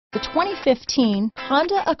The 2015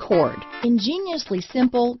 Honda Accord. Ingeniously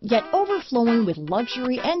simple, yet overflowing with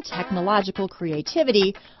luxury and technological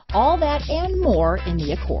creativity, all that and more in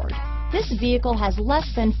the Accord. This vehicle has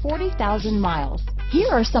less than 40,000 miles. Here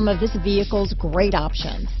are some of this vehicle's great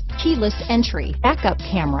options: keyless entry, backup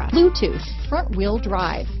camera, Bluetooth, front wheel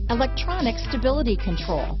drive, electronic stability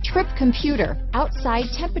control, trip computer, outside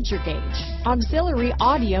temperature gauge, auxiliary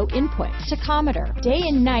audio input, tachometer, day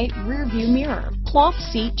and night rear view mirror, cloth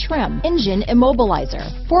seat trim, engine immobilizer,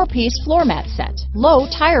 4-piece floor mat set, low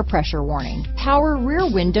tire pressure warning, power rear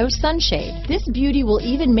window sunshade. This beauty will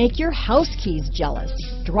even make your house keys jealous.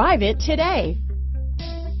 Drive it today.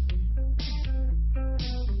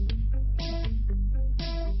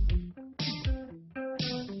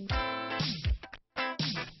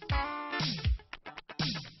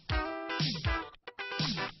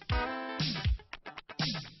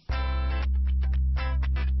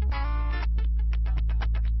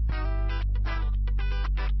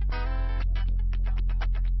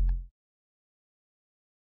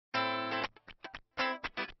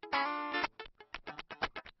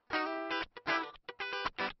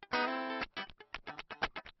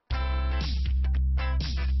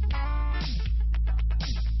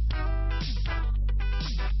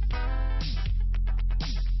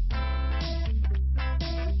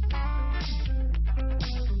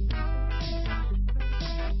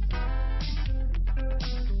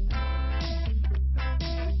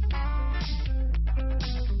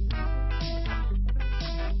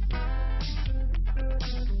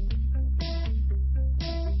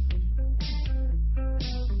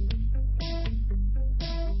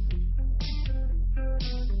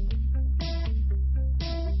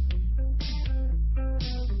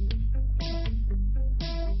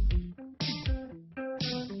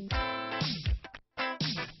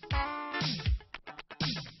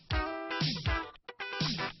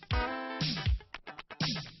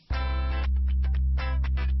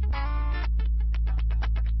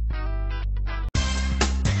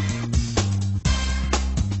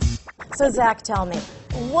 So Zach, tell me,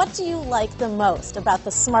 what do you like the most about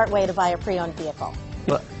the smart way to buy a pre-owned vehicle?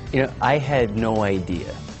 Well, I had no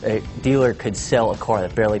idea a dealer could sell a car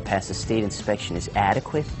that barely passed a state inspection as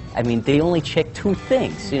adequate. I mean, they only check 2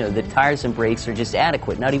 things. The tires and brakes are just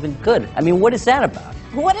adequate, not even good. I mean, what is that about?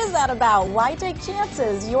 What is that about? Why take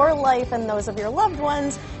chances? Your life and those of your loved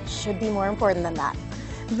ones should be more important than that.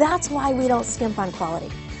 That's why we don't skimp on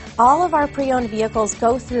quality. All of our pre-owned vehicles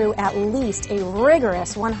go through at least a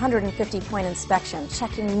rigorous 150-point inspection,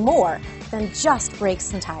 checking more than just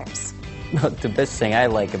brakes and tires. The best thing I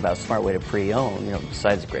like about Smart Way to Pre-Own,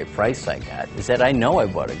 besides the great price I got, is that I know I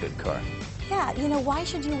bought a good car. Yeah, why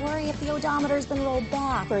should you worry if the odometer's been rolled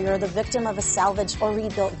back, or you're the victim of a salvaged or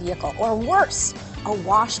rebuilt vehicle, or worse, a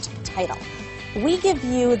washed title? We give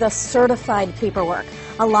you the certified paperwork,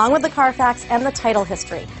 along with the Carfax and the title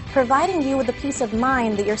history, providing you with the peace of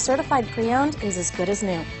mind that your certified pre-owned is as good as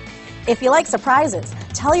new. If you like surprises,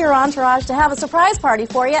 tell your entourage to have a surprise party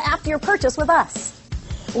for you after your purchase with us.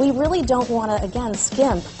 We really don't want to, again,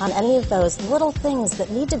 skimp on any of those little things that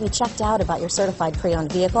need to be checked out about your certified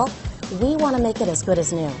pre-owned vehicle. We want to make it as good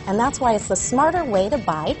as new, and that's why it's the smarter way to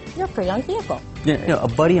buy your pre-owned vehicle. A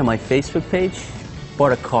buddy on my Facebook page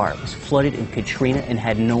bought a car, was flooded in Katrina, and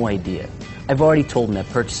had no idea. I've already told him that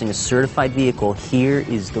purchasing a certified vehicle here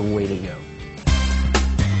is the way to go.